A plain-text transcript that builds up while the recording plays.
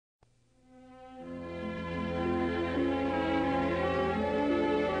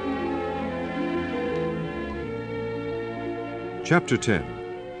Chapter 10.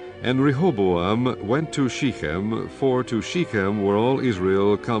 And Rehoboam went to Shechem, for to Shechem were all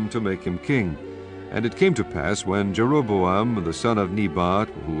Israel come to make him king. And it came to pass, when Jeroboam the son of Nebat,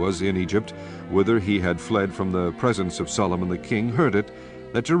 who was in Egypt, whither he had fled from the presence of Solomon the king, heard it,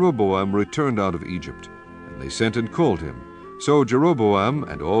 that Jeroboam returned out of Egypt. And they sent and called him. So Jeroboam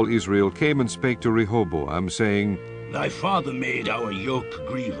and all Israel came and spake to Rehoboam, saying, Thy father made our yoke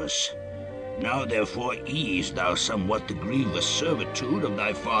grievous. Now therefore ease thou somewhat the grievous servitude of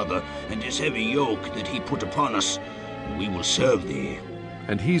thy father, and his heavy yoke that he put upon us, and we will serve thee.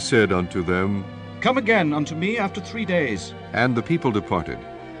 And he said unto them, Come again unto me after 3 days. And the people departed.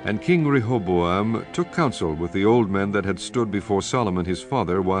 And King Rehoboam took counsel with the old men that had stood before Solomon his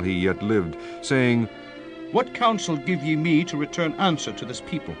father while he yet lived, saying, What counsel give ye me to return answer to this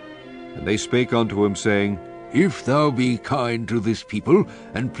people? And they spake unto him, saying, If thou be kind to this people,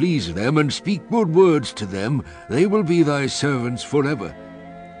 and please them, and speak good words to them, they will be thy servants forever.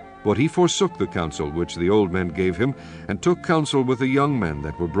 But he forsook the counsel which the old men gave him, and took counsel with the young men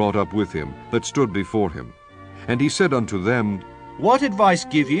that were brought up with him, that stood before him. And he said unto them, What advice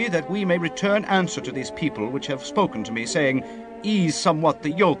give ye, that we may return answer to these people which have spoken to me, saying, Ease somewhat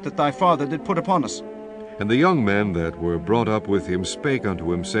the yoke that thy father did put upon us? And the young men that were brought up with him spake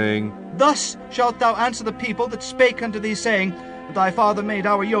unto him, saying, Thus shalt thou answer the people that spake unto thee, saying, that Thy father made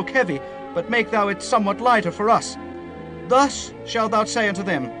our yoke heavy, but make thou it somewhat lighter for us. Thus shalt thou say unto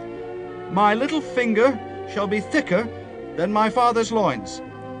them, My little finger shall be thicker than my father's loins.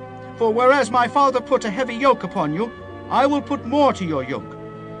 For whereas my father put a heavy yoke upon you, I will put more to your yoke.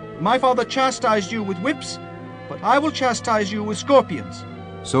 My father chastised you with whips, but I will chastise you with scorpions.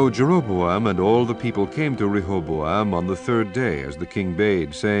 So Jeroboam and all the people came to Rehoboam on the 3rd day, as the king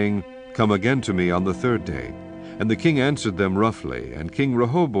bade, saying, Come again to me on the 3rd day. And the king answered them roughly, and King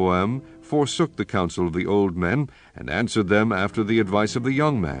Rehoboam forsook the counsel of the old men, and answered them after the advice of the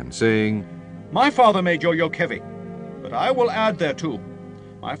young man, saying, My father made your yoke heavy, but I will add thereto.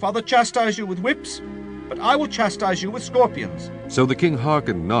 My father chastised you with whips, but I will chastise you with scorpions. So the king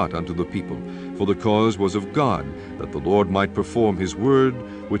hearkened not unto the people, for the cause was of God, that the Lord might perform his word,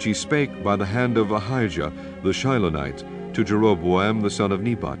 which he spake by the hand of Ahijah the Shilonite to Jeroboam the son of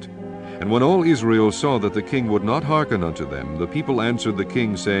Nebat. And when all Israel saw that the king would not hearken unto them, the people answered the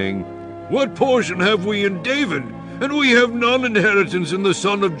king, saying, What portion have we in David? And we have none inheritance in the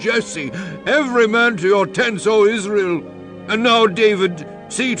son of Jesse. Every man to your tents, O Israel. And now, David,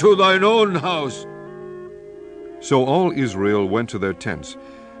 see to thine own house. So all Israel went to their tents.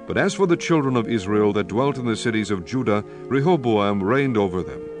 But as for the children of Israel that dwelt in the cities of Judah, Rehoboam reigned over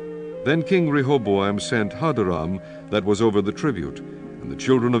them. Then King Rehoboam sent Hadoram, that was over the tribute, and the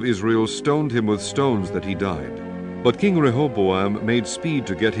children of Israel stoned him with stones that he died. But King Rehoboam made speed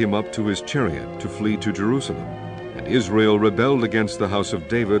to get him up to his chariot, to flee to Jerusalem. And Israel rebelled against the house of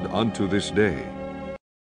David unto this day.